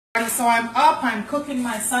So I'm up, I'm cooking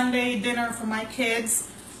my Sunday dinner for my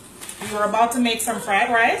kids. We are about to make some fried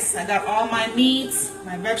rice. I got all my meats,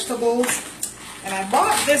 my vegetables, and I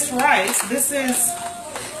bought this rice. This is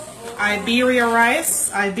Iberia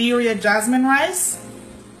rice, Iberia jasmine rice.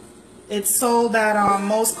 It's sold at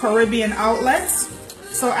most Caribbean outlets.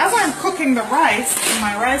 So as I'm cooking the rice in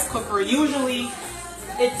my rice cooker, usually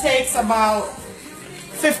it takes about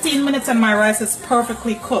 15 minutes and my rice is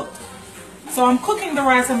perfectly cooked. So I'm cooking the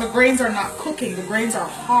rice and the grains are not cooking. The grains are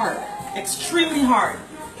hard, extremely hard.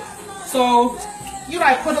 So,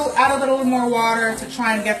 I added a little more water to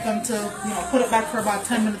try and get them to, put it back for about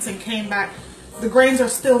 10 minutes and came back. The grains are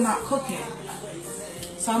still not cooking.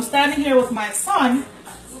 So I'm standing here with my son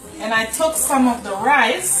and I took some of the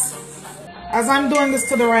rice. As I'm doing this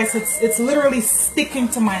to the rice, it's literally sticking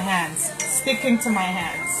to my hands,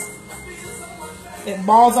 It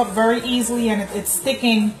balls up very easily and it's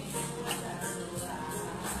sticking.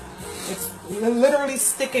 It's literally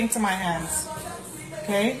sticking to my hands.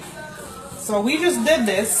 Okay? So we just did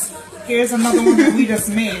this. Here's another one that we just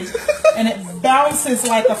made. And it bounces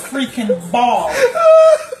like a freaking ball.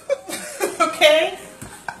 Okay?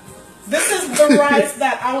 This is the rice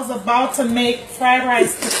that I was about to make fried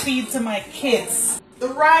rice to feed to my kids. The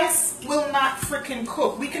rice will not freaking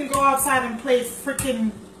cook. We can go outside and play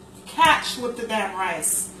freaking catch with the damn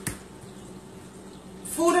rice.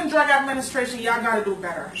 Food and Drug Administration, y'all gotta do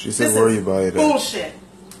better. She said, where you buy it at? Bullshit.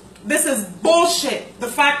 This is bullshit. The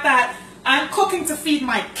fact that I'm cooking to feed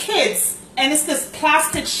my kids and it's this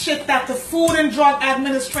plastic shit that the Food and Drug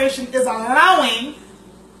Administration is allowing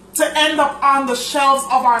to end up on the shelves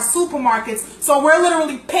of our supermarkets. So we're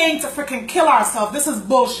literally paying to freaking kill ourselves. This is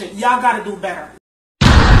bullshit. Y'all gotta do better.